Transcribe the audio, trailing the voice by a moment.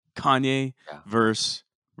Kanye Yeah. versus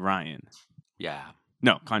Ryan. Yeah.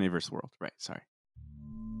 No, Kanye versus World. Right, sorry.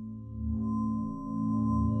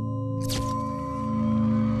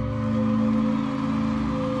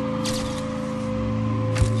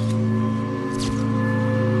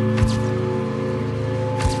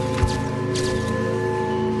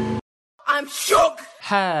 I'm shook!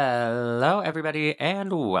 Hello, everybody,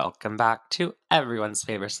 and welcome back to everyone's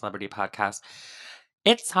favorite celebrity podcast.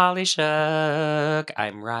 It's Holly Shook.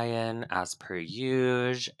 I'm Ryan, as per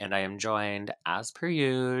usual, and I am joined, as per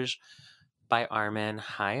usual, by Armin.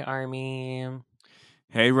 Hi, Army.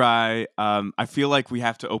 Hey, Rye. I feel like we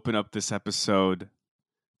have to open up this episode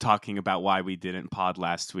talking about why we didn't pod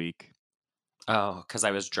last week. Oh, because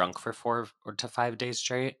I was drunk for 4 to 5 days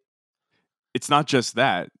straight. It's not just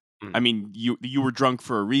that. Mm. I mean, you were drunk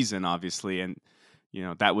for a reason, obviously, and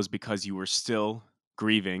that was because you were still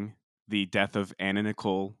grieving the death of Anna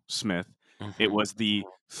Nicole Smith. It Mhm. was the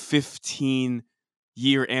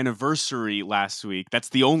 15-year anniversary last week. That's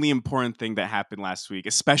the only important thing that happened last week,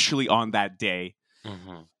 especially on that day.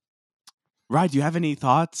 Mhm. Rye, do you have any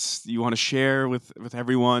thoughts you want to share with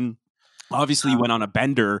everyone? Obviously, you went on a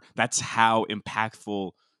bender. That's how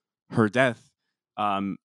impactful her death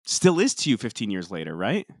still is to you 15 years later,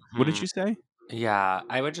 right? What did Mhm. you say? Yeah,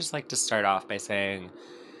 I would just like to start off by saying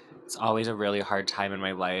it's always a really hard time in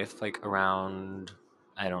my life, like around,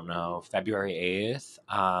 I don't know, February 8th,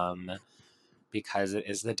 because it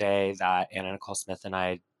is the day that Anna Nicole Smith and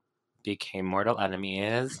I became mortal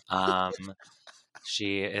enemies.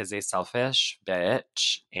 She is a selfish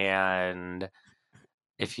bitch, and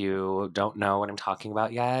if you don't know what I'm talking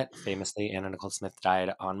about yet, famously, Anna Nicole Smith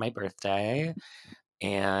died on my birthday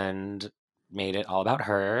and made it all about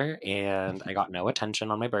her. And I got no attention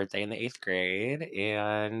on my birthday in the 8th grade.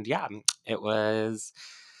 And yeah, it was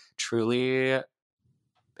truly,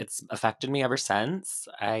 it's affected me ever since.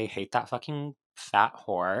 I hate that fucking fat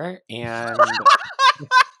whore. And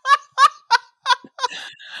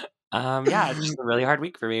yeah, it's just a really hard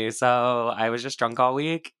week for me. So I was just drunk all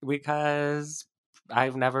week because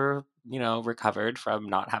I've never, recovered from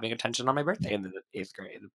not having attention on my birthday in the 8th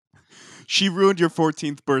grade. She ruined your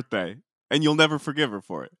 14th birthday, and you'll never forgive her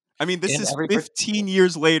for it. I mean, this And is every birthday. 15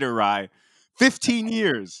 years later, Rye. 15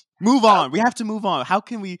 years. Move on. We have to move on. How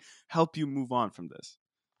can we help you move on from this?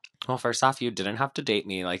 Well, first off, you didn't have to date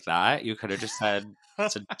me like that. You could have just said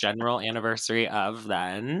it's a general anniversary of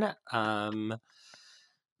then.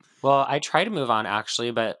 Well, I try to move on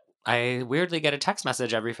actually, but I weirdly get a text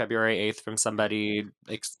message every February 8th from somebody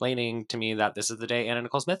explaining to me that this is the day Anna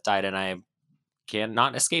Nicole Smith died, and I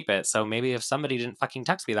cannot escape it. So maybe if somebody didn't fucking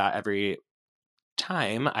text me that every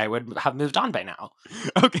time, I would have moved on by now.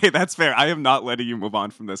 Okay, that's fair. I am not letting you move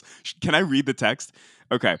on from this. Can I read the text?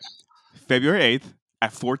 Okay. February 8th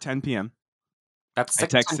at 4:10 p.m. That's I 6:10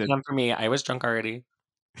 texted. p.m. for me. I was drunk already.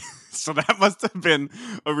 So that must have been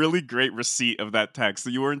a really great receipt of that text. So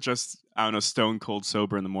you weren't just, I don't know, stone cold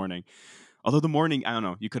sober in the morning. Although the morning, I don't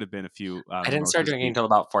know, you could have been a few I didn't start mimosas drinking deep. until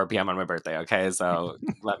about 4 p.m. on my birthday, okay? So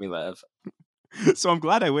let me live. So I'm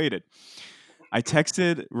glad I waited. I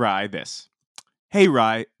texted Rye this. Hey,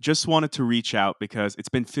 Rye, just wanted to reach out because it's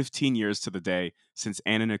been 15 years to the day since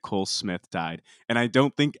Anna Nicole Smith died, and I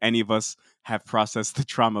don't think any of us have processed the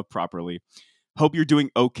trauma properly. Hope you're doing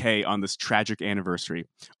okay on this tragic anniversary,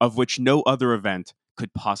 of which no other event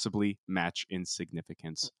could possibly match in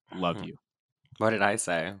significance. Love you. What did I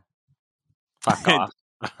say? Fuck And off.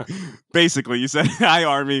 basically, you said, Hi,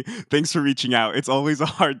 Army. Thanks for reaching out. It's always a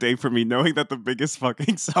hard day for me knowing that the biggest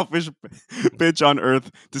fucking selfish bitch on earth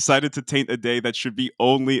decided to taint a day that should be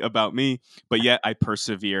only about me, but yet I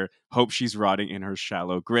persevere. Hope she's rotting in her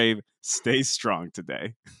shallow grave. Stay strong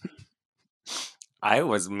today. I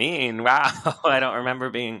was mean. Wow. I don't remember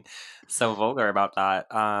being so vulgar about that.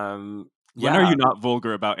 When are Yeah. you not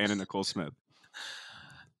vulgar about Anna Nicole Smith?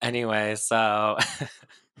 Anyway, so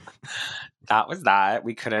that was that.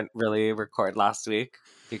 We couldn't really record last week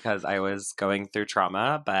because I was going through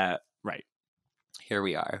trauma, but Right. here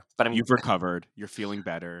we are. But I'm You've recovered. You're feeling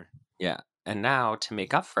better. yeah. And now to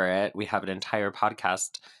make up for it, we have an entire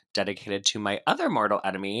podcast dedicated to my other mortal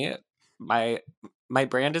enemy. My my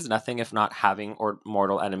brand is nothing if not having or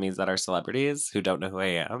mortal enemies that are celebrities who don't know who I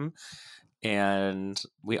am. And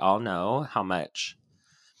we all know how much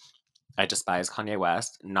I despise Kanye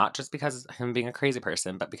West, not just because of him being a crazy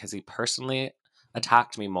person, but because he personally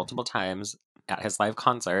attacked me multiple times at his live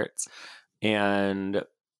concerts. And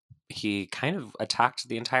he kind of attacked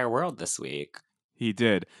the entire world this week. He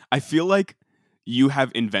did. I feel like you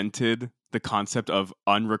have invented the concept of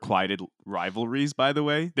unrequited rivalries, by the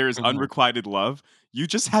way. There is unrequited love. You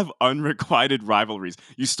just have unrequited rivalries.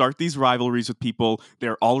 You start these rivalries with people,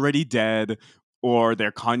 they're already dead, or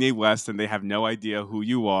they're Kanye West and they have no idea who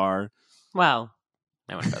you are. Well,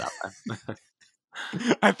 I wouldn't go that far.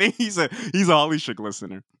 I think he's a Holly Shook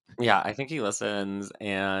listener. Yeah, I think he listens,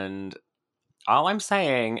 and all I'm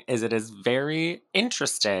saying is it is very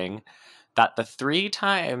interesting that the 3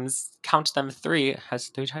 times, count them 3, has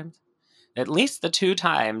 3 times? At least the 2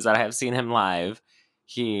 times that I have seen him live,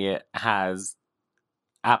 he has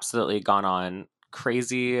absolutely gone on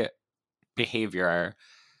crazy behavior,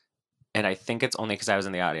 and I think it's only because I was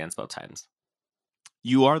in the audience both times.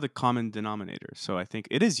 You are the common denominator, so I think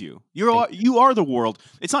it is you. You are the world.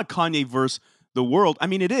 It's not Kanye versus the world. I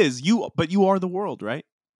mean, it is you, but you are the world, right?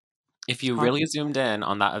 If you really zoomed in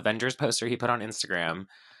on that Avengers poster he put on Instagram,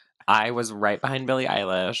 I was right behind Billie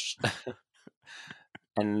Eilish,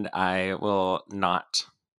 and I will not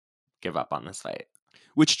give up on this fight.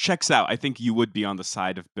 Which checks out. I think you would be on the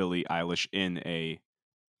side of Billie Eilish in a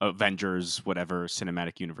Avengers whatever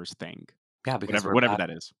cinematic universe thing. Yeah, because whatever that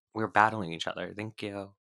is. We're battling each other. Thank you.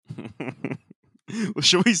 Well,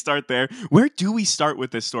 should we start there? Where do we start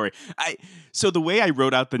with this story? So the way I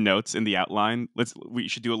wrote out the notes in the outline, we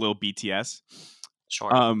should do a little BTS.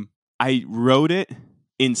 Sure. I wrote it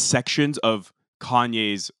in sections of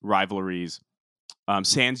Kanye's rivalries.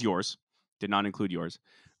 Sans yours. Did not include yours.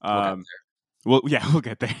 Well, yeah, we'll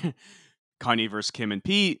get there. Kanye versus Kim and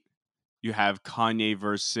Pete. You have Kanye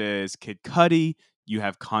versus Kid Cudi. You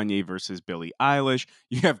have Kanye versus Billie Eilish.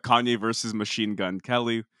 You have Kanye versus Machine Gun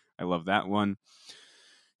Kelly. I love that one.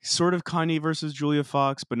 Sort of Kanye versus Julia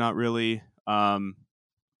Fox, but not really. And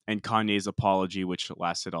Kanye's apology, which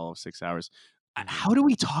lasted all of 6 hours. How do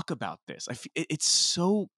we talk about this? It's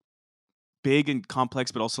so big and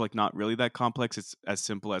complex, but also like not really that complex. It's as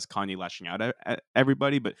simple as Kanye lashing out at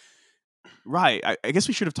everybody. But right, I guess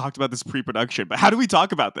we should have talked about this pre-production. But how do we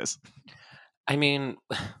talk about this? I mean,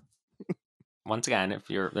 once again,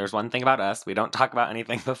 there's one thing about us, we don't talk about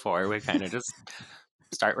anything before. We kind of just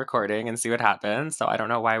start recording and see what happens. So I don't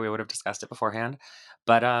know why we would have discussed it beforehand.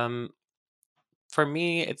 But for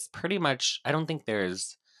me, it's pretty much, I don't think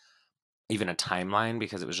there's even a timeline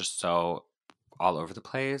because it was just so all over the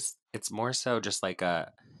place. It's more so just like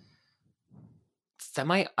a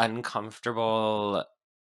semi-uncomfortable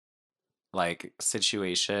like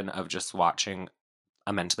situation of just watching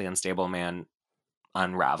a mentally unstable man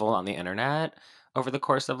unravel on the internet over the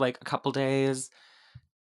course of like a couple days.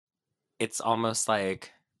 It's almost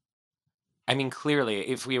like, I mean, clearly,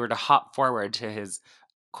 if we were to hop forward to his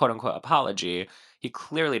quote unquote apology, he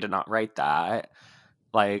clearly did not write that.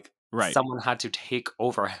 Like, someone had to take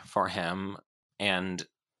over for him and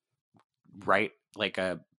write like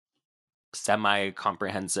a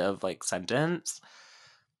semi-comprehensive like sentence.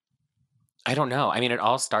 I don't know. I mean, it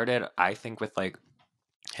all started, I think, with like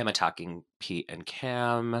him attacking Pete and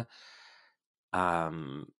Kim.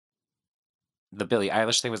 The Billie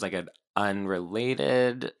Eilish thing was like an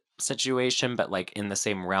unrelated situation, but like in the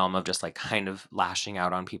same realm of just like kind of lashing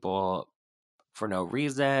out on people for no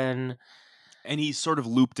reason. And he sort of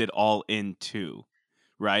looped it all in too,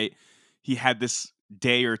 right? He had this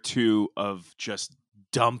day or two of just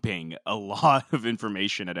dumping a lot of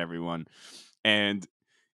information at everyone. And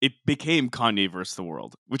it became Kanye versus the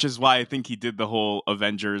world, which is why I think he did the whole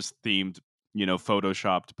Avengers themed,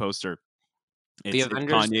 photoshopped poster. The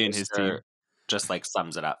Avengers Kanye and his team just like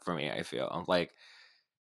sums it up for me. I feel like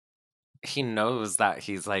he knows that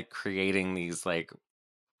he's like creating these like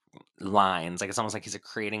lines. Like it's almost like he's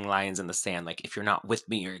creating lines in the sand. Like if you're not with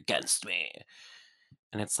me, you're against me.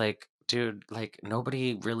 And it's like, dude, like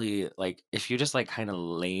nobody really like if you just like kind of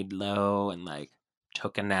laid low and like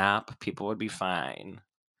took a nap, people would be fine.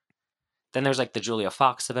 Then there's like the Julia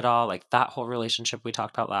Fox of it all. Like that whole relationship we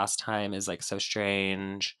talked about last time is like so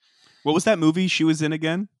strange. What was that movie she was in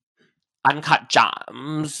again? Uncut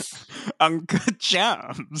Gems. Uncut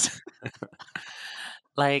Gems.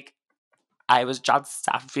 Like, I was John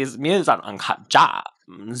Safi's muse on Uncut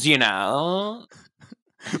Gems,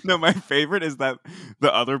 No, my favorite is that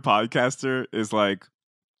the other podcaster is like,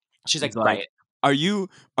 she's like, right. Are you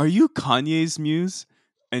Kanye's muse?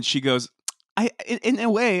 And she goes, in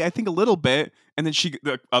a way, I think a little bit. And then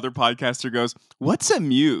the other podcaster goes, what's a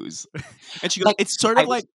muse? And she goes, like, it's sort of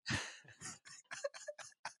like.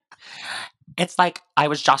 It's like I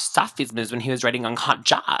was Josh Safi's muse when he was writing Uncut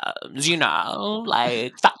Gems,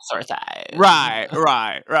 like that sort of thing. Right.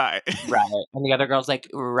 Right. And the other girl's like,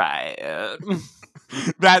 right.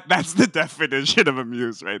 That's the definition of a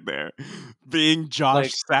muse right there. Being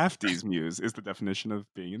Josh Like, Safdie's muse is the definition of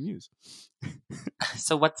being a muse.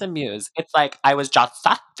 so what's a muse? It's like, I was Josh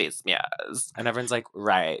Safdie's muse. And everyone's like,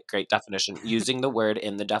 right, great definition. Using the word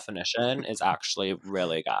in the definition is actually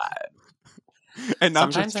really good. And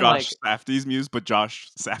not Sometimes just I'm Josh like, Safdie's muse, but Josh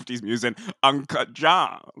Safdie's muse and Uncut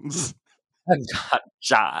Gems. Uncut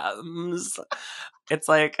Gems. It's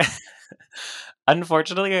like,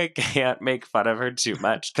 unfortunately, I can't make fun of her too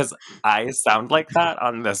much because I sound like that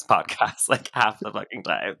on this podcast like half the fucking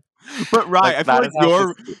time. But Like, I feel that like is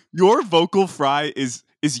how your vocal fry is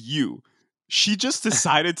you. She just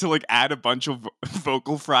decided to like add a bunch of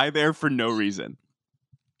vocal fry there for no reason.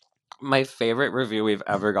 my favorite review we've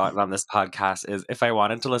ever gotten on this podcast is, if I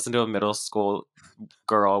wanted to listen to a middle school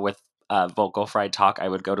girl with vocal fry talk, I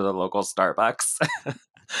would go to the local Starbucks.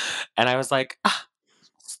 And I was like,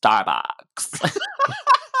 Starbucks.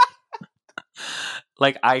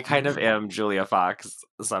 Like, I kind of am Julia Fox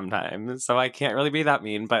sometimes, so I can't really be that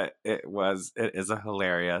mean, but it is a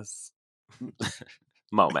hilarious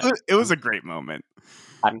moment. It was a great moment.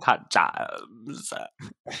 Uncut Gems.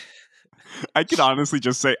 I could honestly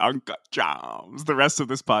just say Uncut Gems the rest of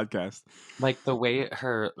this podcast. Like, the way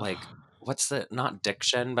her, like, what's the, not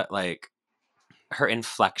diction, but like her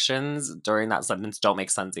inflections during that sentence don't make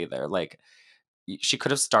sense either. Like, she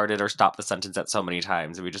could have started or stopped the sentence at so many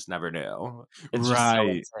times and we just never knew. It's just so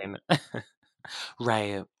Right. insane.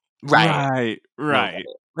 Right.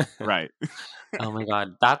 Right. Oh my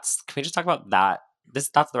god. Can we just talk about that? That's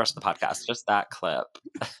the rest of the podcast. Just that clip.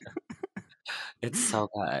 It's so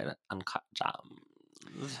good. Uncut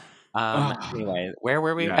Gems. Anyway, where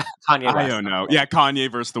were we? Yeah. Kanye West. I don't know. Yeah,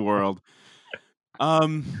 Kanye versus the world.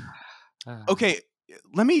 Okay,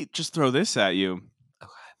 let me just throw this at you.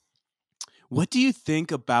 Okay. What do you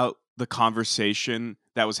think about the conversation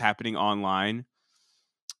that was happening online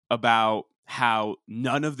about how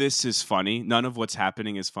none of this is funny? None of what's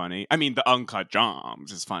happening is funny. I mean, the Uncut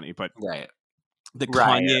Gems is funny, but Right. the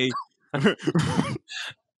Right. Kanye...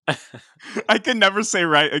 I can never say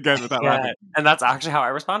right again without laughing. And that's actually how I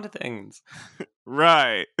respond to things.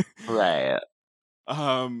 Right. Right.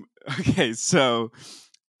 Okay, so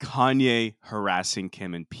Kanye harassing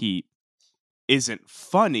Kim and Pete isn't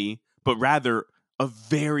funny, but rather a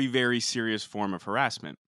very, very serious form of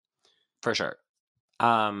harassment. For sure.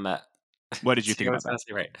 What did you think about that?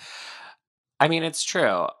 Right. I mean, it's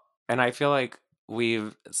true. And I feel like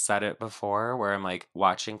we've said it before where I'm like,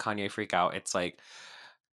 watching Kanye freak out, it's like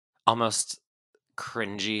almost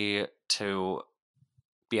cringy to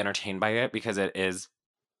be entertained by it because it is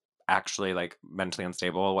actually like mentally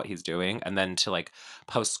unstable what he's doing. And then to like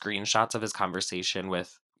post screenshots of his conversation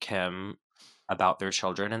with Kim about their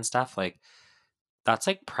children and stuff, like, that's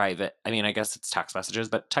like private. I mean, I guess it's text messages,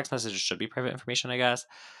 but text messages should be private information, I guess.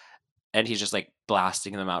 And he's just like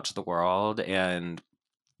blasting them out to the world. And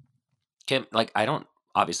Kim, like,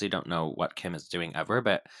 obviously don't know what Kim is doing ever,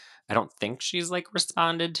 but I don't think she's like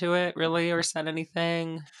responded to it really or said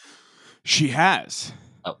anything. She has.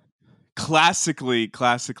 Oh. Classically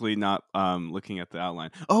not looking at the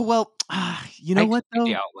outline. Oh, well, you know what though?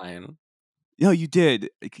 The outline. No, you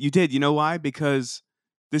did. You know why? Because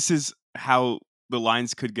this is how the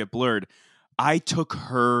lines could get blurred. I took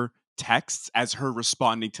her texts as her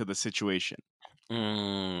responding to the situation.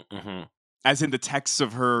 Mm-hmm. As in the texts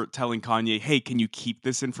of her telling Kanye, hey, can you keep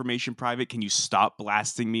this information private? Can you stop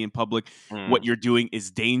blasting me in public? What you're doing is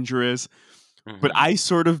dangerous. Mm-hmm. But I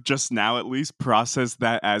sort of just now at least processed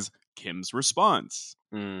that as Kim's response.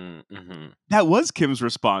 Mm-hmm. That was Kim's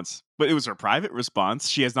response, but it was her private response.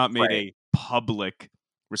 She has not made a public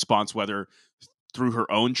response, whether through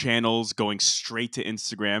her own channels, going straight to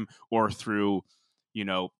Instagram, or through,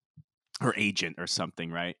 her agent or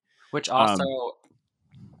something, right? Which also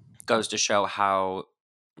goes to show how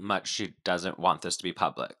much she doesn't want this to be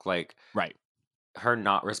public. Like, right. Her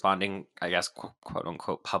not responding, I guess, quote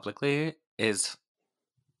unquote, publicly is,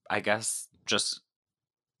 I guess, just,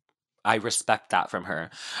 I respect that from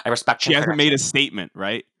her. I respect she hasn't made a statement,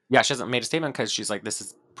 right? Yeah, she hasn't made a statement because she's like, this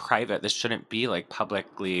is private. This shouldn't be like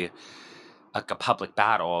publicly, like a public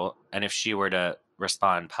battle. And if she were to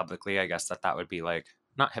respond publicly, I guess that would be like,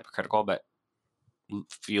 not hypocritical, but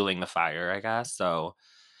fueling the fire, I guess. So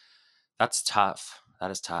that's tough.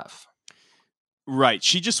 That is tough. Right.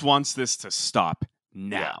 She just wants this to stop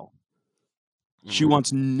now. Yeah.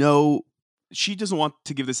 Mm-hmm. She doesn't want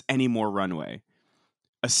to give this any more runway.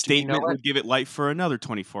 A statement would give it life for another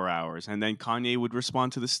 24 hours. And then Kanye would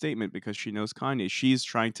respond to the statement because she knows Kanye. She's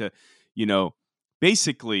trying to,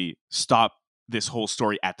 basically stop this whole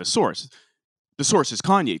story at the source. The source is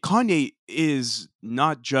Kanye. Kanye is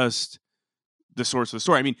not just the source of the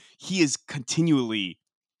story. I mean, he is continually,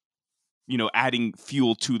 adding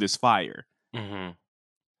fuel to this fire. Mm-hmm.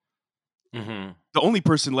 Mm-hmm. The only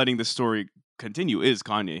person letting the story continue is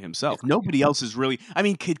Kanye himself. Nobody else is really. I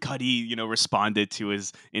mean, Kid Cudi, responded to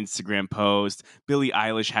his Instagram post. Billie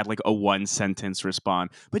Eilish had like a 1-sentence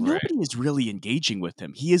respond, but Right. nobody is really engaging with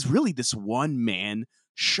him. He is really this one man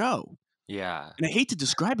show. Yeah. And I hate to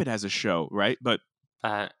describe it as a show, right? But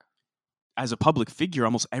But as a public figure,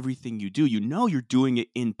 almost everything you do, you're doing it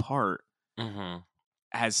in part mm-hmm.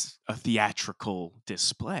 as a theatrical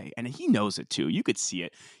display. And he knows it too. You could see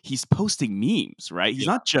it. He's posting memes, right? He's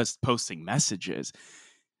not just posting messages.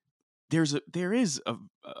 There is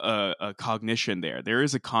a cognition there. There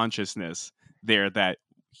is a consciousness there that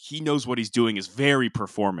he knows what he's doing is very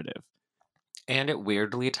performative. And it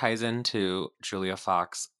weirdly ties into Julia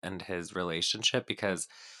Fox and his relationship, because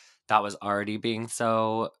that was already being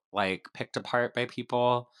so like picked apart by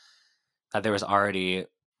people that there was already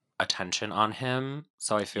attention on him.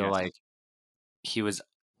 So I feel Yes. like he was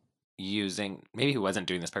using, maybe he wasn't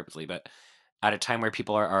doing this purposely, but at a time where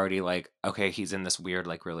people are already like, okay, he's in this weird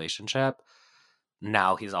like relationship.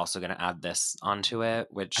 Now he's also going to add this onto it,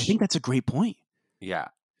 which I think that's a great point. yeah.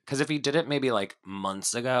 Because if he did it maybe like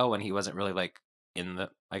months ago when he wasn't really like in the,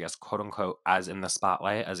 I guess, quote unquote, as in the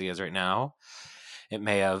spotlight as he is right now, it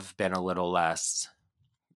may have been a little less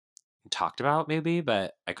talked about, maybe,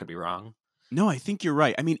 but I could be wrong. No, I think you're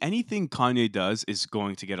right. I mean, anything Kanye does is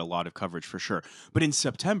going to get a lot of coverage for sure. But in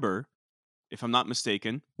September, if I'm not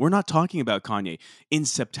mistaken, we're not talking about Kanye. In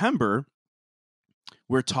September,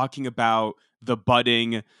 we're talking about the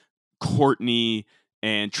budding Courtney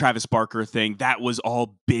and Travis Barker thing. That was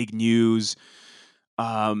all big news.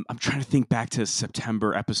 I'm trying to think back to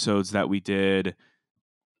September episodes that we did.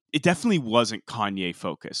 It definitely wasn't Kanye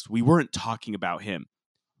focused. We weren't talking about him.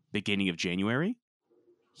 Beginning of January,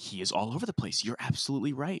 he is all over the place. You're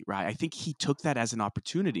absolutely right, right? I think he took that as an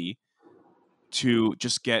opportunity to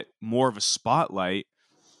just get more of a spotlight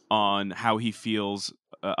on how he feels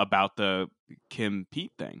about the Kim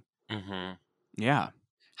Pete thing. Mm-hmm. Yeah.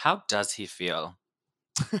 How does he feel?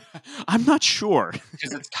 I'm not sure.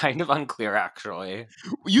 Because it's kind of unclear, actually.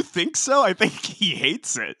 You think so? I think he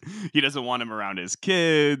hates it. He doesn't want him around his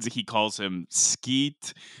kids. He calls him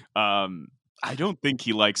Skeet. I don't think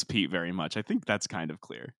he likes Pete very much. I think that's kind of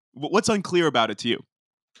clear. What's unclear about it to you?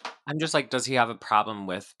 I'm just like, does he have a problem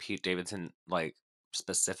with Pete Davidson, like,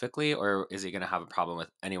 specifically, or is he going to have a problem with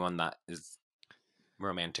anyone that is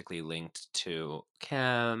romantically linked to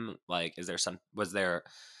Kim? Like, was there,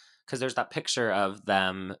 because there's that picture of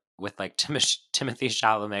them with, like, Timothy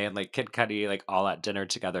Chalamet and, like, Kid Cudi, like, all at dinner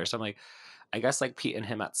together. So I'm like, I guess, like, Pete and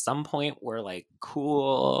him at some point were, like,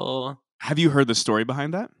 cool. Have you heard the story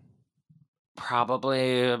behind that?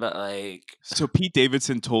 Probably, but, like... So Pete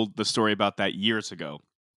Davidson told the story about that years ago.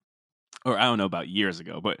 Or I don't know about years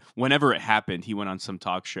ago, but whenever it happened, he went on some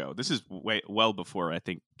talk show. This is well before, I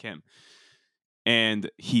think, Kim.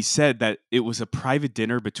 And he said that it was a private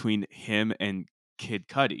dinner between him and Kid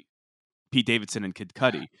Cudi, Pete Davidson and Kid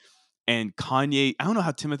Cudi. And Kanye, I don't know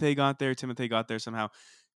how Timothy got there. Timothy got there somehow.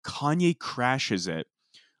 Kanye crashes it,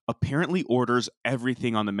 apparently orders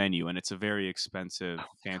everything on the menu, and it's a very expensive,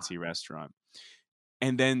 fancy restaurant.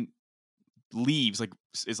 And then leaves, like,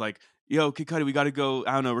 is like, yo, Kid Cudi, we got to go,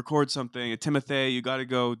 I don't know, record something. Timothy, you got to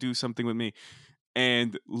go do something with me.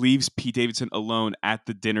 And leaves Pete Davidson alone at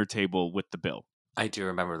the dinner table with the bill. I do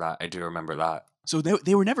remember that. So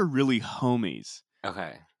they were never really homies.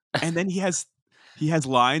 Okay. And then he has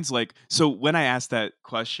lines like, so when I asked that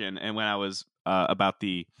question and when I was about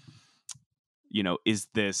the, is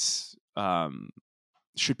this,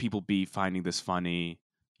 should people be finding this funny,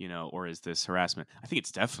 or is this harassment? I think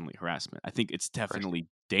it's definitely harassment. I think it's definitely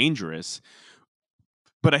dangerous.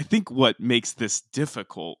 But I think what makes this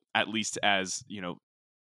difficult, at least as,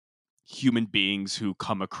 human beings who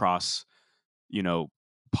come across,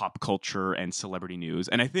 pop culture and celebrity news,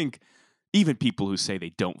 and I think even people who say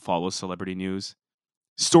they don't follow celebrity news,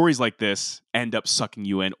 stories like this end up sucking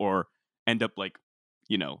you in or end up like,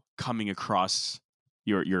 coming across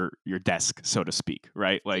your desk, so to speak,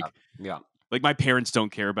 right? Like, yeah. Like my parents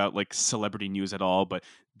don't care about like celebrity news at all, but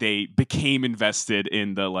they became invested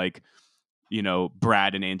in the like,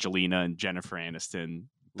 Brad and Angelina and Jennifer Aniston.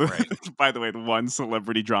 Right. By the way, the one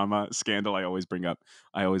celebrity drama scandal I always bring up,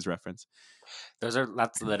 I always reference.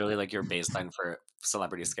 That's literally like your baseline for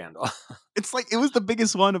celebrity scandal. It's like it was the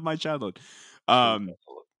biggest one of my childhood. But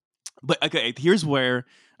okay, here's where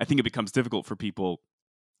I think it becomes difficult for people,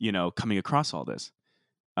 coming across all this,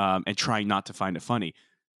 and trying not to find it funny.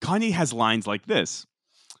 Kanye has lines like this.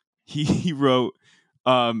 He wrote,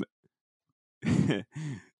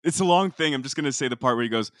 It's a long thing. I'm just gonna say the part where he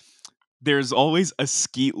goes, "There's always a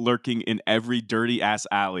skeet lurking in every dirty ass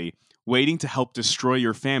alley, waiting to help destroy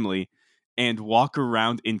your family, and walk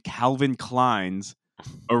around in Calvin Klein's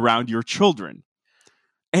around your children."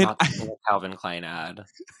 And Not the single Calvin Klein ad.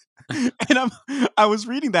 I was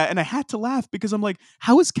reading that and I had to laugh because I'm like,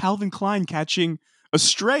 how is Calvin Klein catching a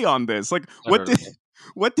stray on this? Like, Literally.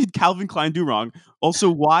 what did Calvin Klein do wrong? Also,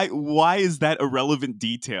 why is that a relevant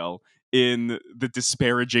detail in the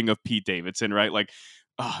disparaging of Pete Davidson? Right, like.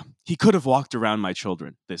 He could have walked around my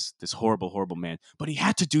children, this horrible, horrible man, but he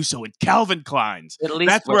had to do so in Calvin Klein's. At least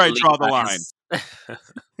That's where I draw the line.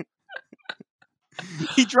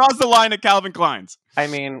 He draws the line at Calvin Klein's. I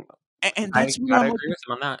mean, And I that's where gotta I'm agree with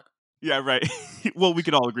him on that. yeah, right. Well, we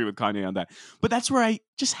could all agree with Kanye on that. But that's where I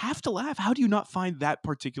just have to laugh. How do you not find that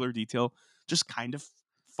particular detail just kind of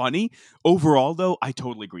funny? Overall, though, I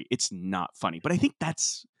totally agree. It's not funny. But I think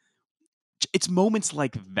it's moments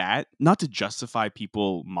like that, not to justify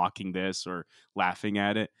people mocking this or laughing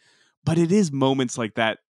at it, but it is moments like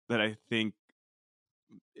that that I think,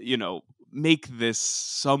 make this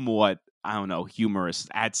somewhat, I don't know, humorous,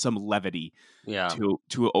 add some levity Yeah.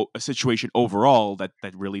 to a situation overall that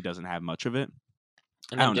really doesn't have much of it.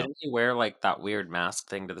 And I then don't know. didn't he wear like that weird mask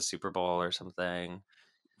thing to the Super Bowl or something?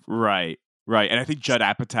 Right. And I think Judd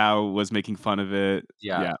Apatow was making fun of it.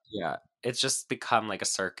 Yeah. It's just become like a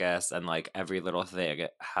circus, and like every little thing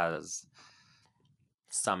it has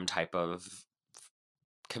some type of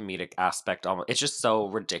comedic aspect. Almost, it's just so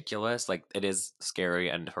ridiculous. Like it is scary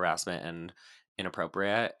and harassment and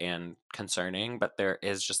inappropriate and concerning, but there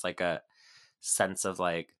is just like a sense of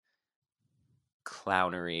like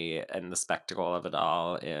clownery and the spectacle of it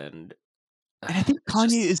all, and And I think it's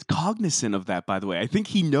Kanye just is cognizant of that, by the way. I think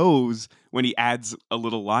he knows when he adds a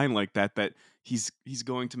little line like that he's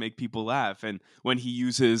going to make people laugh. And when he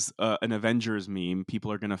uses an Avengers meme,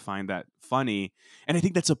 people are going to find that funny. And I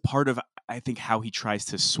think that's a part of, I think, how he tries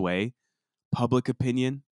to sway public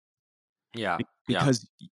opinion. yeah. Because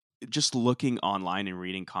just looking online and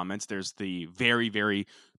reading comments, there's the very, very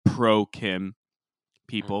pro Kim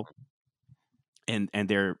people. And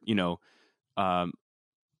they're, um,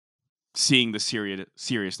 seeing the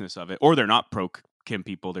seriousness of it, or they're not pro Kim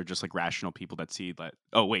people. They're just like rational people that see that,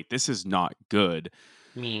 oh wait, this is not good.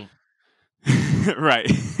 Me. Right.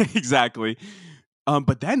 Exactly.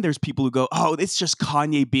 But then there's people who go, oh, it's just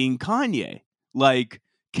Kanye being Kanye. Like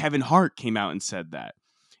Kevin Hart came out and said that.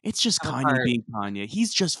 It's just Kevin Kanye Hart. being Kanye.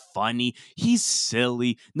 He's just funny. He's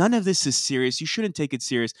silly. None of this is serious. You shouldn't take it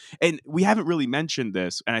serious. And we haven't really mentioned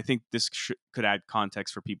this, and I think this could add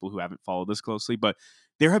context for people who haven't followed this closely. But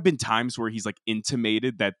there have been times where he's like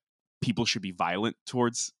intimated that people should be violent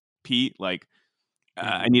towards Pete. Like,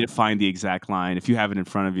 I need to find the exact line if you have it in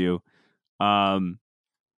front of you.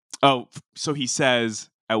 So he says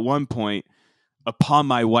at one point, upon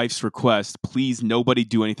my wife's request, please nobody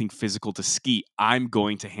do anything physical to Skeet. I'm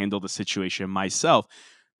going to handle the situation myself.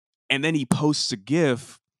 And then he posts a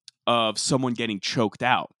GIF of someone getting choked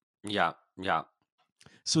out. Yeah.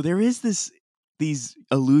 So there is these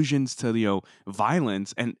allusions to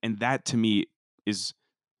violence, and that to me is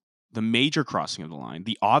the major crossing of the line,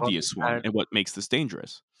 the obvious one, and what makes this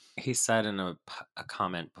dangerous. He said in a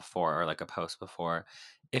comment before, or like a post before,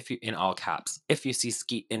 if you, in all caps, if you see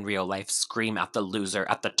Skeet in real life, scream at the loser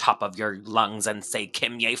at the top of your lungs and say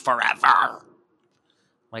Kimye forever.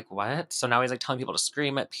 Like, what? So now he's like telling people to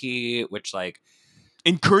scream at Pete, which like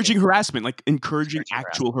encouraging harassment, like encouraging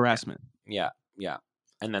actual harassment. Yeah.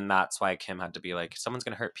 And then that's why Kim had to be like, someone's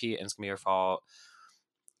gonna hurt Pete and it's gonna be your fault.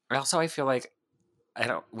 Also, I feel like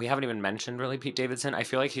we haven't even mentioned really Pete Davidson. I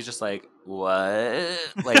feel like he's just like, what?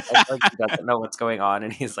 Like, I feel like he doesn't know what's going on,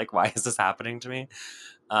 and he's like, why is this happening to me?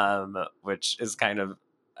 Which is kind of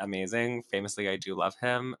amazing. Famously, I do love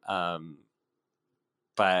him.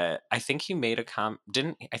 But I think he made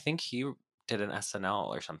I think he did an SNL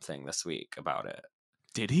or something this week about it.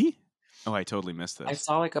 Did he? Oh, I totally missed this. I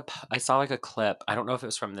saw like a clip. I don't know if it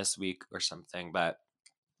was from this week or something, but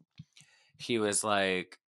he was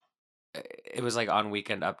like, it was like on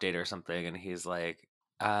Weekend Update or something, and he's like,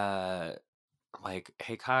 hey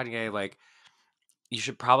Kanye, like you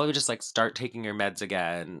should probably just like start taking your meds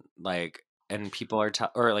again, like, and people are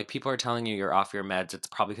telling you you're off your meds. It's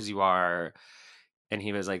probably because you are. And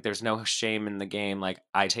he was like, there's no shame in the game. Like,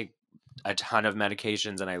 I take a ton of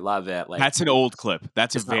medications and I love it. Like, that's an old clip.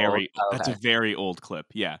 That's a it's not old? very Oh, that's a okay. very old clip.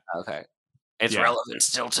 Yeah. Okay. It's Yeah. relevant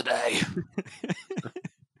still today.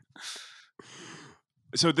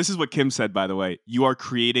 So this is what Kim said, by the way. You are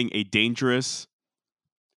creating a dangerous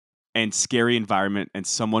and scary environment, and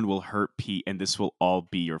someone will hurt Pete, and this will all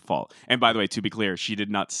be your fault. And by the way, to be clear, she did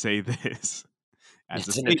not say this as a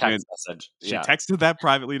It's in a text statement. message. She Yeah. texted that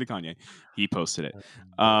privately to Kanye. He posted it.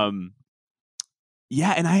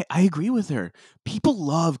 Yeah, and I agree with her. People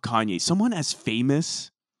love Kanye. Someone as famous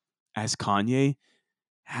as Kanye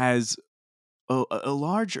has a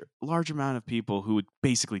large amount of people who would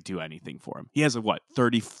basically do anything for him. He has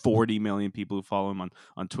 30, 40 million people who follow him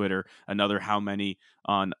on Twitter, another how many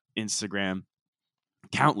on Instagram.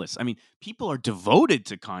 Countless. I mean, people are devoted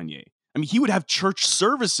to Kanye. I mean, he would have church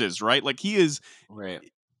services, right? Like he is, Right.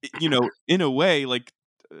 in a way, like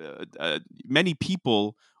many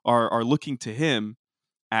people are looking to him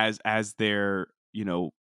as their,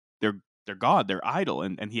 their God, their idol,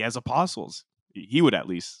 and he has apostles. He would at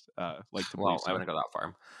least like to believe Well, I so. wouldn't go that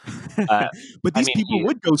far. Uh, But I these mean, people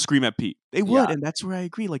would go scream at Pete. They would, Yeah. and that's where I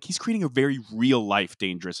agree. Like he's creating a very real life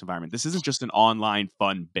dangerous environment. This isn't just an online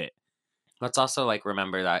fun bit. Let's also like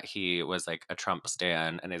remember that he was like a Trump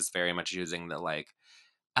stan and is very much using the like,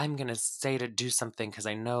 I'm gonna say to do something because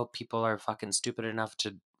I know people are fucking stupid enough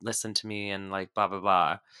to listen to me and like blah blah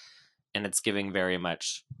blah. And it's giving very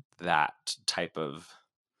much that type of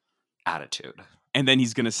attitude. And then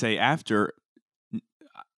he's gonna say after,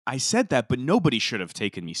 I said that, but nobody should have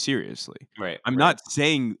taken me seriously. Right. I'm right. not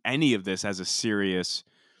saying any of this as a serious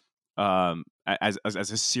as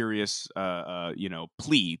a serious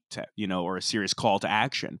plea to, or a serious call to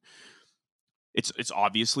action. It's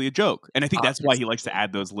obviously a joke, and I think that's why he likes to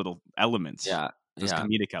add those little elements, Yeah. those Yeah.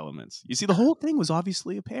 comedic elements. You see, the whole thing was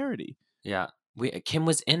obviously a parody. Yeah. Kim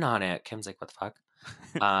was in on it. Kim's like, what the fuck?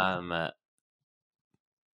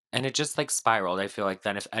 And it just like spiraled. I feel like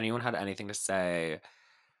then if anyone had anything to say,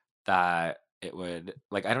 that it would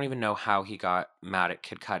like I don't even know how he got mad at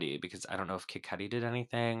Kid Cudi because I don't know if Kid Cudi did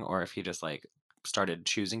anything or if he just like started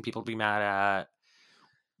choosing people to be mad at.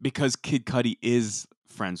 Because Kid Cudi is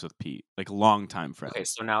friends with Pete, like longtime friends. Okay,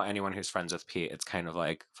 so now anyone who's friends with Pete, it's kind of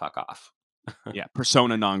like fuck off. Yeah,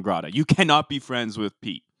 persona non grata. You cannot be friends with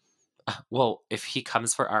Pete. Well, if he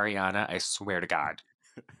comes for Ariana, I swear to God,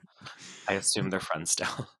 I assume they're friends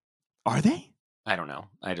still. Are they? I don't know.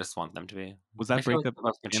 I just want them to be. Was that I feel like breakup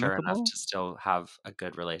they're both mature enough amicable? to still have a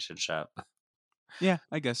good relationship. Yeah,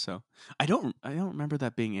 I guess so. I don't remember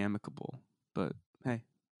that being amicable, but hey.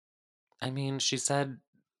 I mean, she said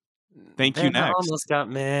Thank you, then I next. almost got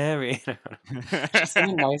married. She said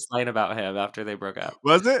a nice line about him after they broke up.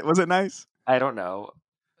 Was it? Was it nice? I don't know.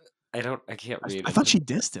 I can't read I it. thought she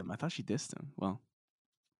dissed him. Well,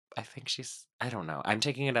 I think I don't know. I'm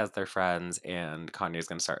taking it as they're friends and Kanye's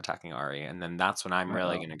gonna start attacking Ari, and then that's when I'm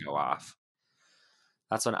really gonna go off.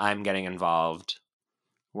 That's when I'm getting involved.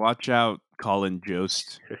 watch out, Colin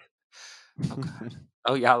Jost.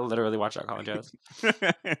 Oh yeah, literally watch out, Colin Jost.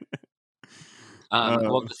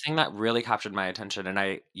 Well, the thing that really captured my attention, and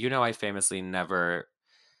I famously never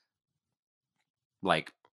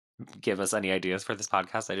like give us any ideas for this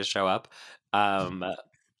podcast. I just show up.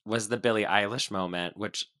 Was the Billie Eilish moment,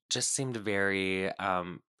 which just seemed very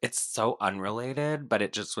it's so unrelated, but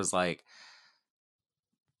it just was like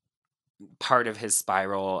part of his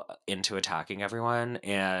spiral into attacking everyone.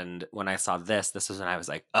 And when I saw this was when I was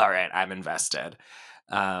like, all right, I'm invested.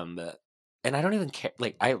 And I don't even care.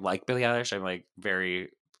 Like, I like Billie Eilish. I'm like very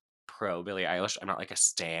pro Billie Eilish. I'm not like a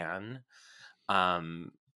stan. But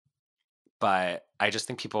I just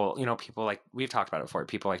think people, people like, we've talked about it before.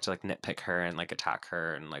 People like to like nitpick her and like attack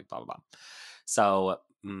her and like blah, blah, blah. So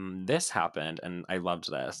this happened and I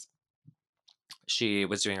loved this. She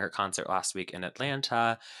was doing her concert last week in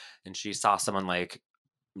Atlanta and she saw someone like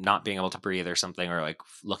not being able to breathe or something or like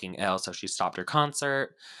looking ill. So she stopped her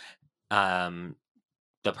concert. The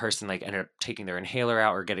person like ended up taking their inhaler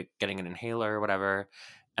out or getting an inhaler or whatever.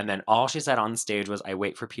 And then all she said on stage was, I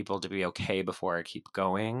wait for people to be okay before I keep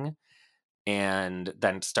going. And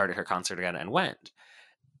then started her concert again and went.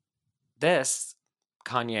 This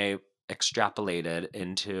Kanye extrapolated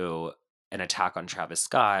into an attack on Travis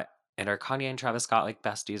Scott. And are Kanye and Travis Scott like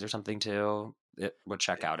besties or something too? It would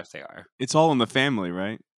check out if they are. It's all in the family,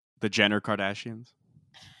 right? The Jenner Kardashians.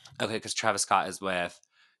 Okay, because Travis Scott is with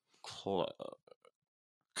Kylie.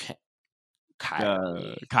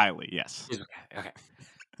 Kylie, yes. Okay.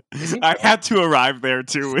 I had to arrive there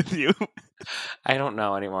too with you. I don't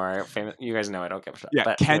know anymore. You guys know I don't give a shit. Yeah,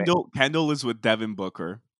 But Kendall is with Devin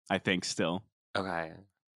Booker, I think still. Okay.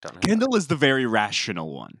 Don't know. Kendall is the very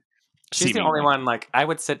rational one. She's the only one, like, I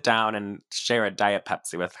would sit down and share a Diet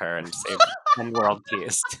Pepsi with her and save one world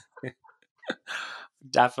peace.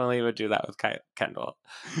 Definitely would do that with Kendall.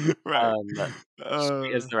 Right.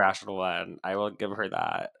 She is the rational one. I will give her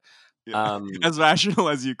that. Yeah. As rational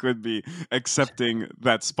as you could be, accepting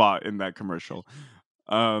that spot in that commercial.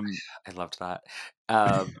 I loved that.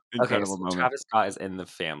 Okay, Incredible so moment. Travis Scott is in the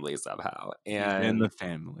family somehow, He's in and the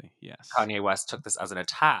family. Yes. Kanye West took this as an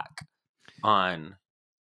attack on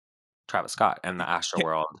Travis Scott and the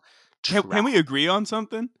Astroworld. Can we agree on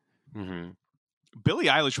something? Mhm. Billie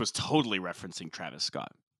Eilish was totally referencing Travis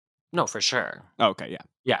Scott. No, for sure. Okay,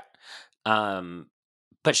 yeah. Yeah.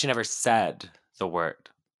 But she never said the word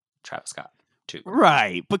Travis Scott to her.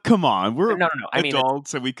 Right, but come on, we're No. I mean, it's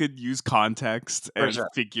adults and we could use context for and sure.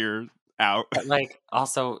 figure out. But, like,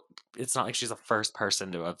 also, it's not like she's the first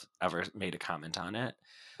person to have ever made a comment on it.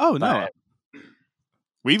 Oh, no. But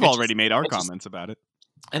We've it already just made our it just comments about it.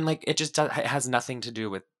 and, like, it just it has nothing to do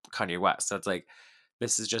with Kanye West. So it's like,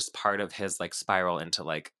 this is just part of his, like, spiral into,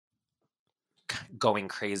 like, going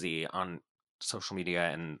crazy on social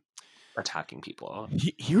media and attacking people.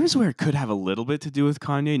 Here's where it could have a little bit to do with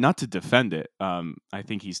Kanye, not to defend it. I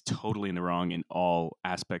think he's totally in the wrong in all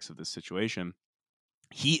aspects of this situation.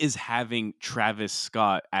 He is having Travis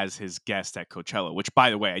Scott as his guest at Coachella, which, by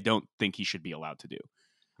the way, I don't think he should be allowed to do.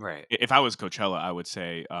 Right. If I was Coachella, I would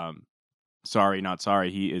say, sorry, not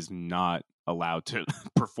sorry. He is not allowed to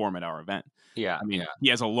perform at our event. Yeah, I mean, yeah. he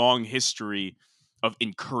has a long history of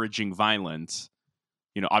encouraging violence.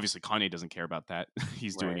 You know, obviously Kanye doesn't care about that.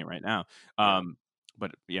 He's doing Right. it right now. Yeah.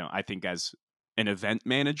 But you know, I think as an event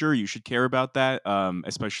manager, you should care about that,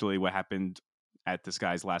 especially what happened at this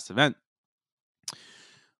guy's last event.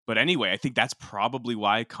 But anyway, I think that's probably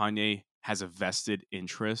why Kanye has a vested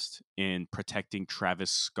interest in protecting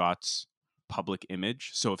Travis Scott's public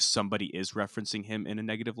image. So if somebody is referencing him in a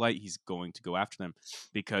negative light, he's going to go after them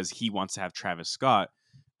because he wants to have Travis Scott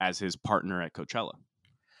as his partner at Coachella.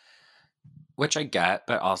 Which I get,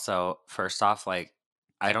 but also, first off, like,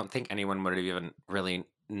 I don't think anyone would have even really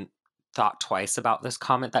thought twice about this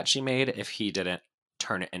comment that she made if he didn't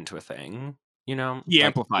turn it into a thing. You know, He like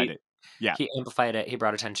amplified it. Yeah. he amplified it. He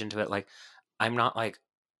brought attention to it. Like, I'm not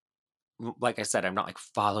like I said, I'm not like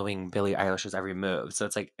following Billie Eilish's every move. So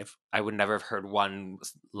it's like, if I would never have heard one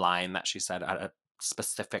line that she said at a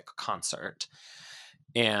specific concert,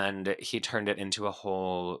 and he turned it into a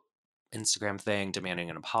whole Instagram thing demanding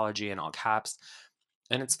an apology in all caps.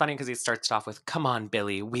 And it's funny because he starts it off with, "Come on,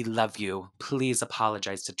 Billy, we love you. Please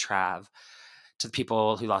apologize to Trav, to the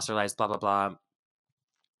people who lost their lives, blah, blah, blah."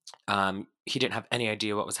 He didn't have any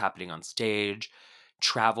idea what was happening on stage.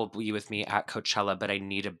 Trav will be with me at Coachella, but I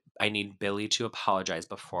need Billy to apologize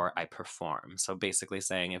before I perform. So basically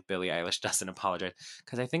saying, if Billie Eilish doesn't apologize,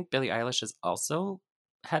 because I think Billie Eilish is also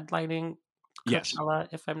headlining Yes. Coachella,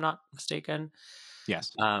 if I'm not mistaken.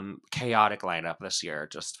 Yes. Chaotic lineup this year,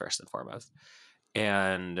 just first and foremost.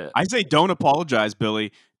 And I say don't apologize,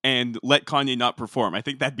 Billy, and let Kanye not perform. I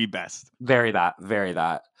think that'd be best. very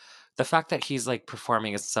that. The fact that he's like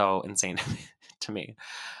performing is so insane to me.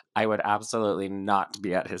 I would absolutely not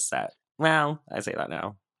be at his set. Well, I say that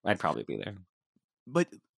now. I'd probably be there. But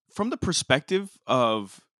from the perspective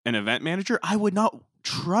of an event manager, I would not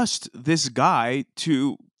trust this guy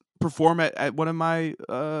to perform at one of my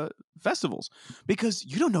festivals because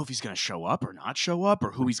you don't know if he's going to show up or not show up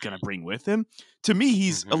or who he's going to bring with him. To me,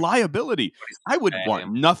 he's a liability. I would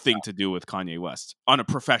want nothing to do with Kanye West on a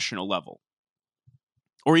professional level,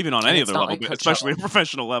 or even on any other level, like but especially a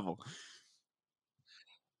professional level.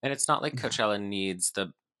 And it's not like Coachella needs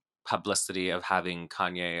the publicity of having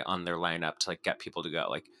Kanye on their lineup to like get people to go.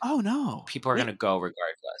 Like, Oh no, people are going to go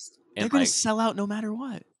regardless. they're And going to like, sell out no matter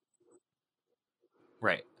what.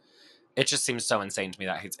 right. It just seems so insane to me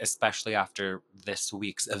that he's, especially after this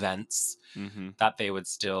week's events, that they would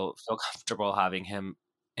still feel comfortable having him.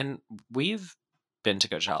 And we've been to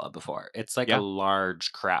Coachella before. It's like a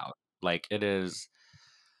large crowd. Like, it is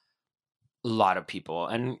a lot of people.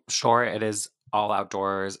 And sure, it is all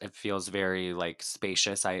outdoors. It feels very like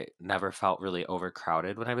spacious. I never felt really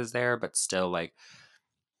overcrowded when I was there, but still, like,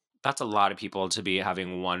 that's a lot of people to be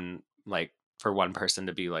having one, like, for one person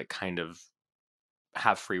to be like kind of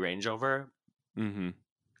have free range over,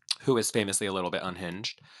 who is famously a little bit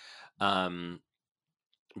unhinged.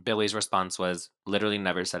 Billy's response was literally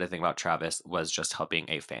never said a thing about Travis, was just helping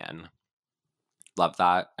a fan. Love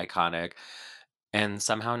that. Iconic. And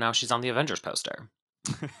somehow now she's on the Avengers poster.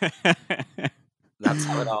 That's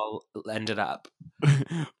how it all ended up.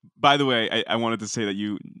 By the way, I wanted to say that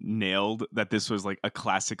you nailed that this was like a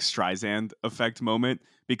classic Streisand effect moment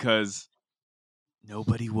because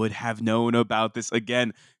nobody would have known about this.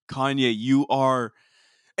 Again, Kanye, you are.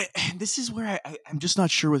 And this is where I'm just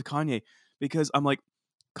not sure with Kanye because I'm like,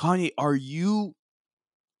 Kanye, are you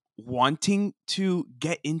wanting to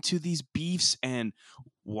get into these beefs and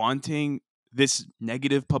wanting this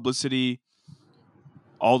negative publicity,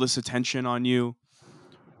 all this attention on you?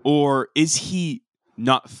 Or is he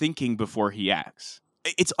not thinking before he acts?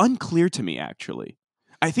 It's unclear to me, actually.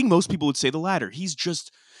 I think most people would say the latter. He's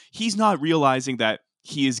not realizing that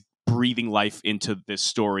he is breathing life into this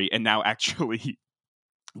story, and now actually,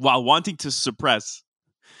 while wanting to suppress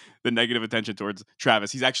the negative attention towards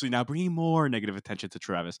Travis, he's actually now bringing more negative attention to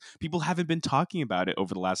Travis. People haven't been talking about it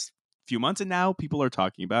over the last few months, and now people are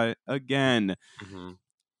talking about it again. Mm-hmm.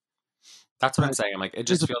 That's what I'm saying. I'm like, it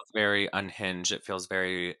just there's feels very unhinged. It feels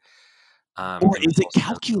very Or is it impulsive.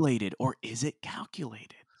 calculated? Or is it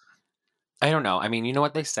calculated? I don't know. I mean, you know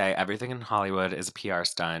what they say, everything in Hollywood is a PR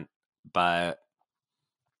stunt, but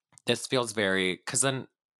this feels very, because then,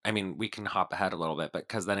 I mean, we can hop ahead a little bit, but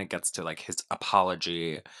because then it gets to like his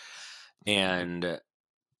apology, and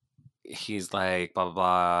he's like, blah, blah,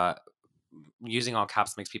 blah. Using all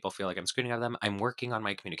caps makes people feel like I'm screening at them. I'm working on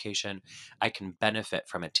my communication. I can benefit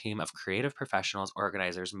from a team of creative professionals,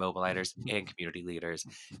 organizers, mobilizers, and community leaders.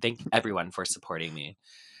 Thank everyone for supporting me.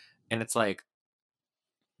 And it's like,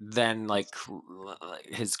 then like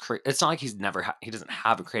it's not like he doesn't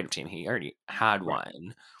have a creative team. He already had Right.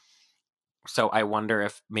 one. So I wonder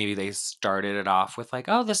if maybe they started it off with like,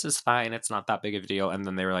 oh, this is fine, it's not that big of a deal, and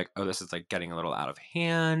then they were like, oh, this is like getting a little out of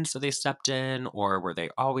hand, so they stepped in. Or were they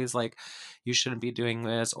always like, you shouldn't be doing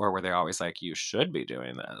this? Or were they always like, you should be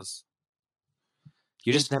doing this?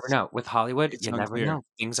 You just never It's know. With Hollywood, it's you never unclear. know.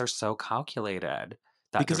 Things are so calculated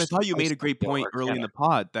that Because they're I thought you made supposed a to great feel point early in the organic.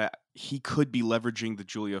 pod that he could be leveraging the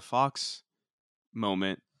Julia Fox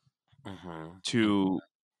moment Mhm. to,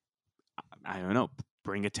 I don't know,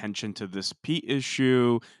 bring attention to this Pete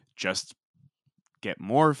issue, just get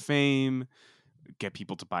more fame, get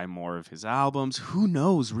people to buy more of his albums. Who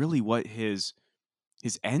knows really what his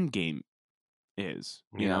end game is,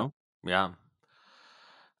 you Yeah. know? Yeah.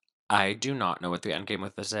 I do not know what the end game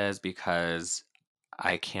with this is, because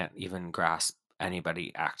I can't even grasp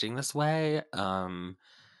anybody acting this way.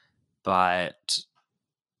 But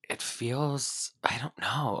it feels, I don't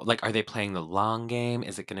know. Like, are they playing the long game?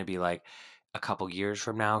 Is it going to be like a couple years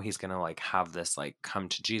from now he's going to like have this like come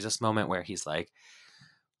to Jesus moment where he's like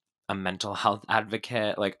a mental health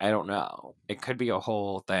advocate? Like, I don't know. It could be a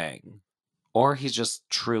whole thing. Or he's just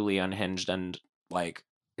truly unhinged and like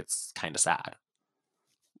it's kind of sad.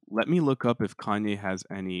 Let me look up if Kanye has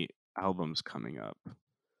any albums coming up.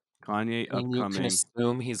 Kanye I mean, you can upcoming.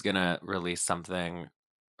 assume he's going to release something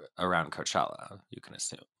around Coachella. You can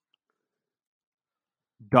assume.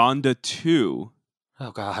 Donda 2.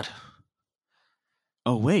 Oh God.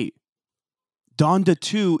 Oh, wait. Donda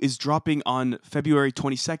 2 is dropping on February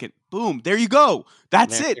 22nd. Boom. There you go.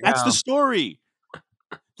 That's There it. you That's the go. story.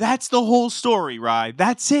 That's the whole story, Rye.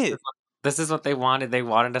 That's it. This is what they wanted. They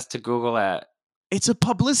wanted us to Google it. It's a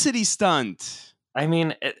publicity stunt. I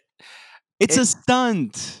mean, It's it- a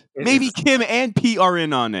stunt. it Maybe is- Kim and Pete are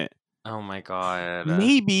in on it. Oh my God.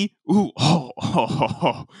 Maybe. Ooh.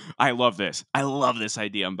 I love this. I love this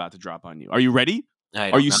idea I'm about to drop on you. Are you ready? I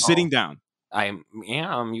Are don't you know. sitting down? I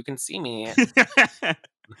am. You can see me.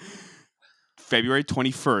 February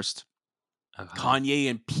 21st. Okay. Kanye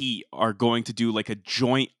and Pete are going to do like a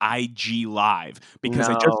joint IG live because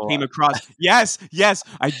I just No. came across. Yes,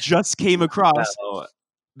 I just came across No.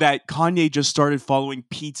 that Kanye just started following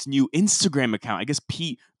Pete's new Instagram account. I guess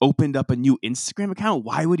Pete opened up a new Instagram account.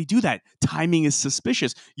 Why would he do that? Timing is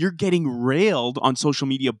suspicious. You're getting railed on social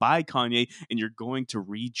media by Kanye and you're going to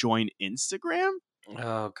rejoin Instagram?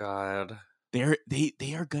 Oh God. They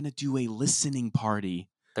are going to do a listening party.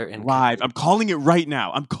 They're in Live. I'm calling it right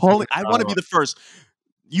now. I want to be the first.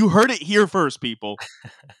 You heard it here first, people.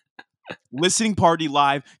 Listening party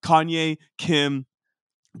live. Kanye, Kim,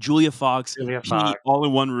 Julia Fox, Pete, all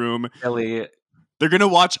in one room. Really. They're gonna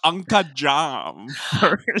watch Uncut Jam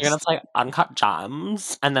first. They're gonna play Uncut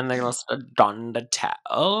Gems, and then they're gonna listen to Donda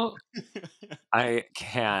Tell. I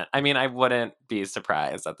can't. I mean, I wouldn't be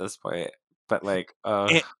surprised at this point, but like,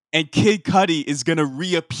 and Kid Cudi is gonna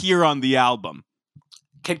reappear on the album.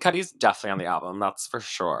 Kid Cudi's definitely on the album. That's for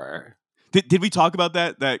sure. Did we talk about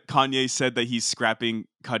that? That Kanye said that he's scrapping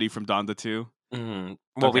Cudi from Donda 2? Mm-hmm.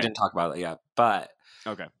 Well, we didn't talk about it yet, but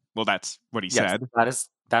okay. Well, that's what he yes, said.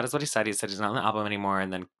 That is what he said. He said he's not on the album anymore,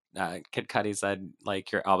 and then Kid Cudi said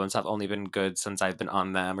like, your albums have only been good since I've been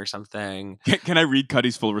on them, or something. Can I read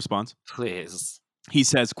Cudi's full response? Please. He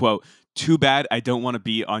says, quote, "Too bad I don't want to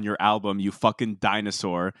be on your album, you fucking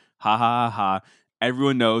dinosaur. Ha ha ha ha.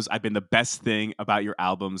 Everyone knows I've been the best thing about your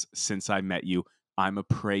albums since I met you. I'm a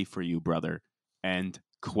prey for you, brother." End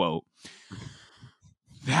quote.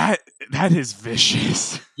 That is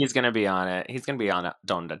vicious. He's gonna be on it. He's gonna be on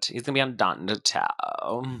Donda. He's gonna be on Donda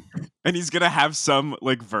Tao. And he's gonna have some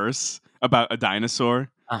like verse about a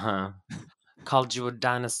dinosaur. Called you a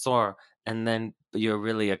dinosaur, and then You're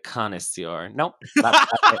really a connoisseur. Nope.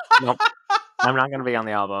 That's not it. Nope. I'm not gonna be on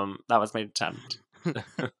the album. That was my attempt.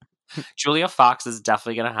 Julia Fox is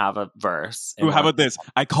definitely gonna have a verse in Ooh, how one. about this?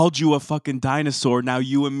 I called you a fucking dinosaur. Now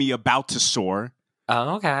you and me about to soar.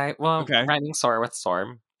 Oh, okay. Well, Okay. rhyming soar with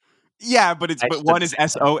storm. Yeah, but I but should one is say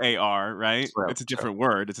that. SOAR, right? True, It's a true, different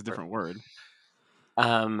word. It's a true. different word.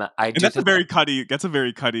 I And do that's a think that very Cuddy. That's a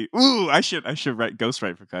very Cuddy. Ooh, I should write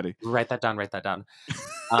ghostwrite for Cuddy. write that down, write that down.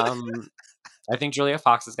 I think Julia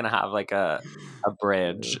Fox is gonna have like a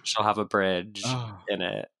bridge. She'll have a bridge Oh. in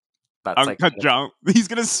it. That's like Uncut Jump. He's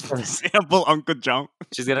gonna sample Uncle Jump.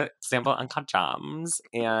 she's gonna sample Uncut Gems,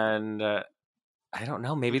 and I don't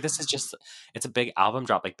know. Maybe this is just it's a big album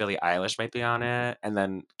drop. Like Billie Eilish might be on it, and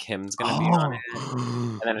then Kim's gonna be on it,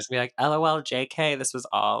 and then it's gonna be like, "LOL, JK, this was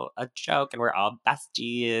all a joke, and we're all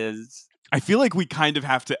besties." I feel like we kind of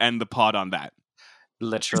have to end the pod on that. Is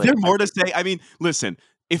Literally, there more to say? I mean, listen,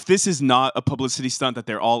 if this is not a publicity stunt that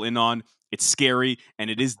they're all in on, it's scary and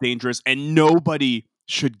it is dangerous, and nobody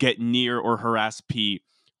should get near or harass P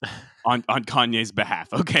on Kanye's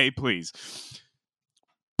behalf. Okay, please.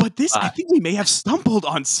 But this, I think we may have stumbled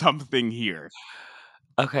on something here.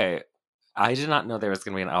 Okay, I did not know there was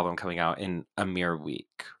gonna be an album coming out in a mere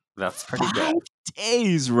week. That's pretty 5 good.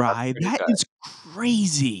 days, Rye. pretty That good. is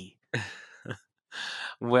crazy.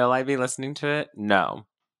 Will I be listening to it? No.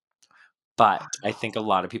 But I think a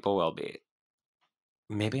lot of people will be.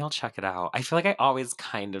 Maybe I'll check it out. I feel like I always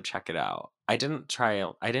kind of check it out. I didn't try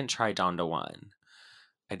Donda 1.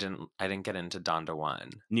 I didn't get into Donda 1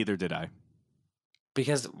 Neither did I.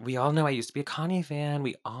 because we all know I used to be a Kanye fan.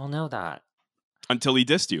 We all know that. Until he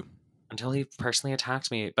dissed you. Until he personally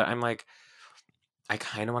attacked me, but I'm like I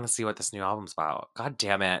kind of want to see what this new album's about. God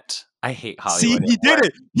damn it. I hate See, Hollywood. he did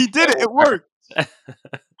it. He did it. It worked.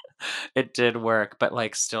 It did work, but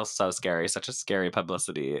like still so scary. Such a scary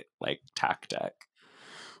publicity like tactic.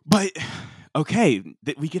 But okay,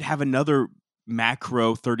 we could have another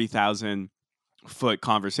macro 30,000 foot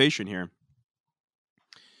conversation here.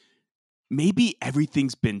 Maybe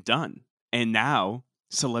everything's been done, and now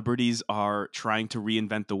celebrities are trying to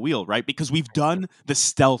reinvent the wheel, right? Because we've done the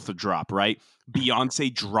stealth drop, right?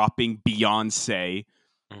 Beyonce dropping Beyonce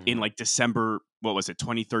in like December, what was it,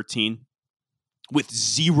 2013, with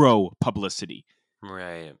zero publicity.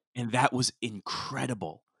 Right. And that was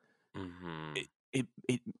incredible. Mm-hmm.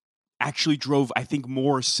 It actually drove, I think,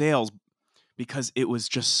 more sales because it was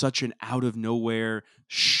just such an out of nowhere,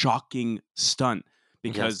 shocking stunt.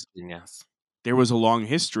 Because yes. there was a long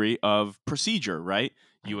history of procedure, right?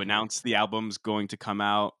 You announce the album's going to come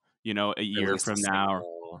out, a year from now.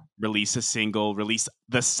 Release a single, release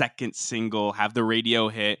the second single, have the radio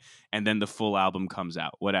hit, and then the full album comes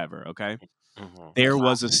out. Whatever, okay? There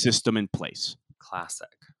was a system in place. Classic.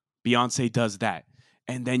 Beyonce does that.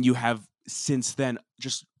 And then you have, since then,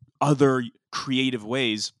 just other creative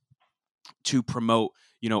ways to promote,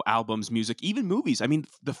 albums, music, even movies. I mean,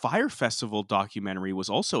 the Fire Festival documentary was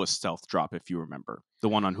also a stealth drop, if you remember. The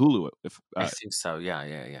one on Hulu. I think so. Yeah.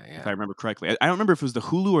 If I remember correctly. I don't remember if it was the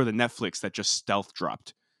Hulu or the Netflix that just stealth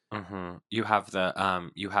dropped. Mm-hmm. You have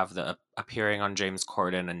the appearing on James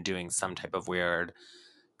Corden and doing some type of weird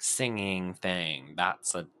singing thing.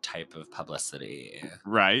 That's a type of publicity.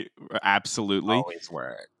 Right. Absolutely. Always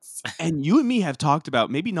works. And you and me have talked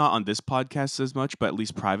about, maybe not on this podcast as much, but at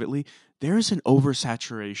least privately, there is an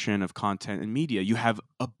oversaturation of content and media. You have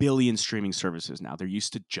a billion streaming services now. There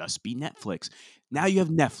used to just be Netflix. Now you have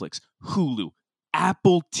Netflix, Hulu,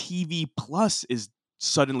 Apple TV Plus is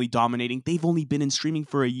suddenly dominating. They've only been in streaming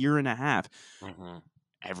for a year and a half. Mm-hmm.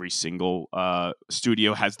 Every single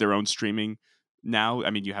studio has their own streaming now.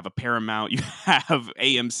 I mean, you have a Paramount, you have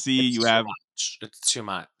AMC, It's too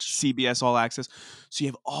much. CBS All Access. So you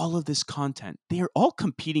have all of this content. They are all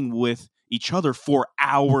competing with each other for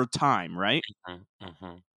our time, right?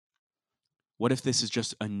 Mm-hmm. What if this is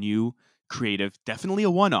just a new creative, definitely a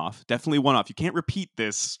one-off. You can't repeat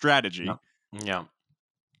this strategy. No. Yeah.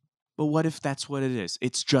 But what if that's what it is?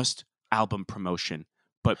 It's just album promotion,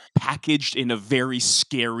 but packaged in a very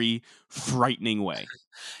scary, frightening way.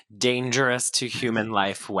 Dangerous to human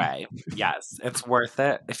life way. Yes, it's worth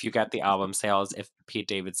it if you get the album sales if Pete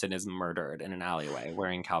Davidson is murdered in an alleyway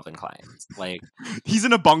wearing Calvin Klein's. Like, he's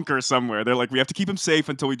in a bunker somewhere. They're like, we have to keep him safe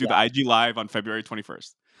until we do the IG Live on February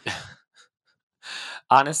 21st.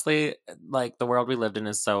 Honestly, like the world we lived in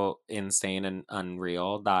is so insane and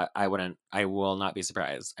unreal that I will not be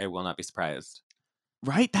surprised. I will not be surprised.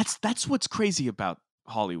 Right? That's what's crazy about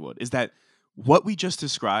Hollywood, is that what we just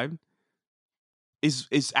described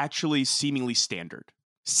is actually seemingly standard.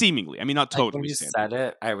 Seemingly. I mean, not totally when you standard. said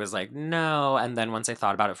it, I was like, no. And then once I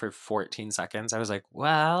thought about it for 14 seconds, I was like,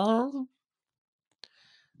 well,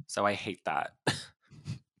 So I hate that.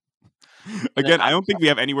 Again, I don't think we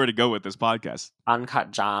have anywhere to go with this podcast.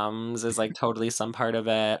 Uncut Gems is like totally some part of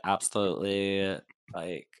it. Absolutely.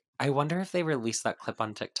 Like, I wonder if they released that clip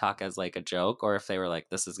on TikTok as like a joke or if they were like,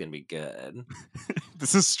 this is going to be good.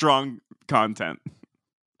 This is strong content.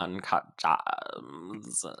 Uncut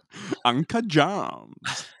Gems. Uncut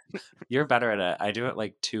Gems. You're better at it. I do it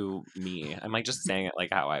like to me. I'm like just saying it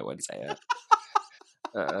like how I would say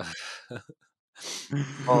it.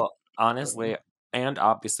 Well, honestly, and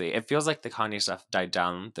obviously, it feels like the Kanye stuff died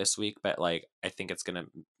down this week, but like I think it's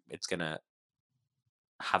gonna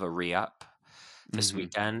have a re-up this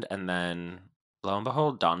weekend, and then lo and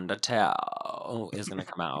behold, Donda Tao is gonna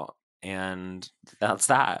come out, and that's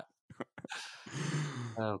that.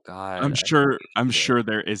 Oh God, I'm sure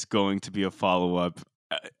there is going to be a follow-up.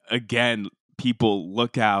 Again, people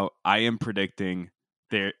look out. I am predicting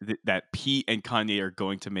that Pete and Kanye are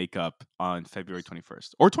going to make up on February 21st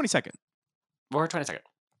or 22nd. Or 22nd.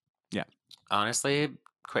 Yeah. Honestly,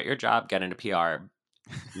 quit your job, get into PR.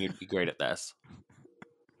 You'd be great at this.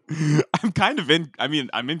 I'm kind of in. I mean,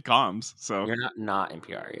 I'm in comms, so You're not in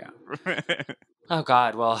PR, yeah. Oh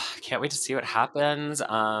God, well, can't wait to see what happens.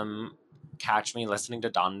 Catch me listening to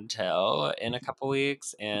Don Till in a couple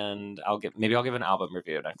weeks, and maybe I'll give an album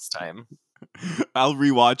review next time. I'll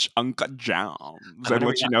rewatch Uncut Gems and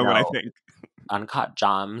let you know what I think. Uncut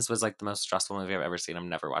Gems was like the most stressful movie I've ever seen. I'm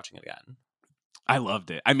never watching it again. I loved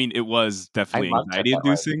it. I mean, it was definitely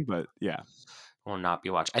anxiety-inducing, but yeah. Will not be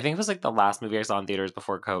watching. I think it was like the last movie I saw in theaters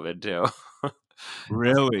before COVID too.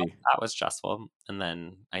 Really? That was stressful, and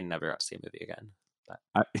then I never got to see a movie again. But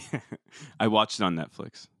I watched it on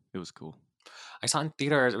Netflix. It was cool. I saw it in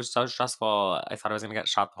theaters. It was so stressful. I thought I was gonna get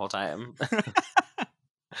shot the whole time.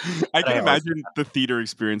 I can imagine the theater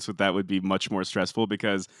experience with that would be much more stressful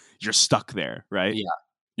because you're stuck there, right? Yeah.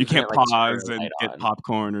 You can't pause and get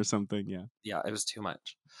popcorn or something. Yeah. Yeah, it was too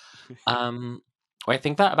much. Well, I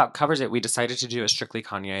think that about covers it. We decided to do a strictly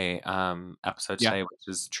Kanye episode today, which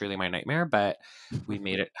is truly my nightmare, but we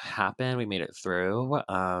made it happen. We made it through.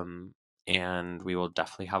 And we will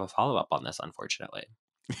definitely have a follow-up on this, unfortunately.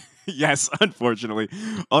 Yes, unfortunately.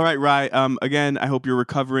 All right, Rye. Again, I hope you're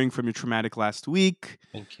recovering from your traumatic last week.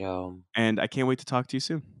 Thank you. And I can't wait to talk to you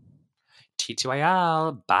soon.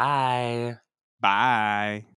 TTYL. Bye. Bye.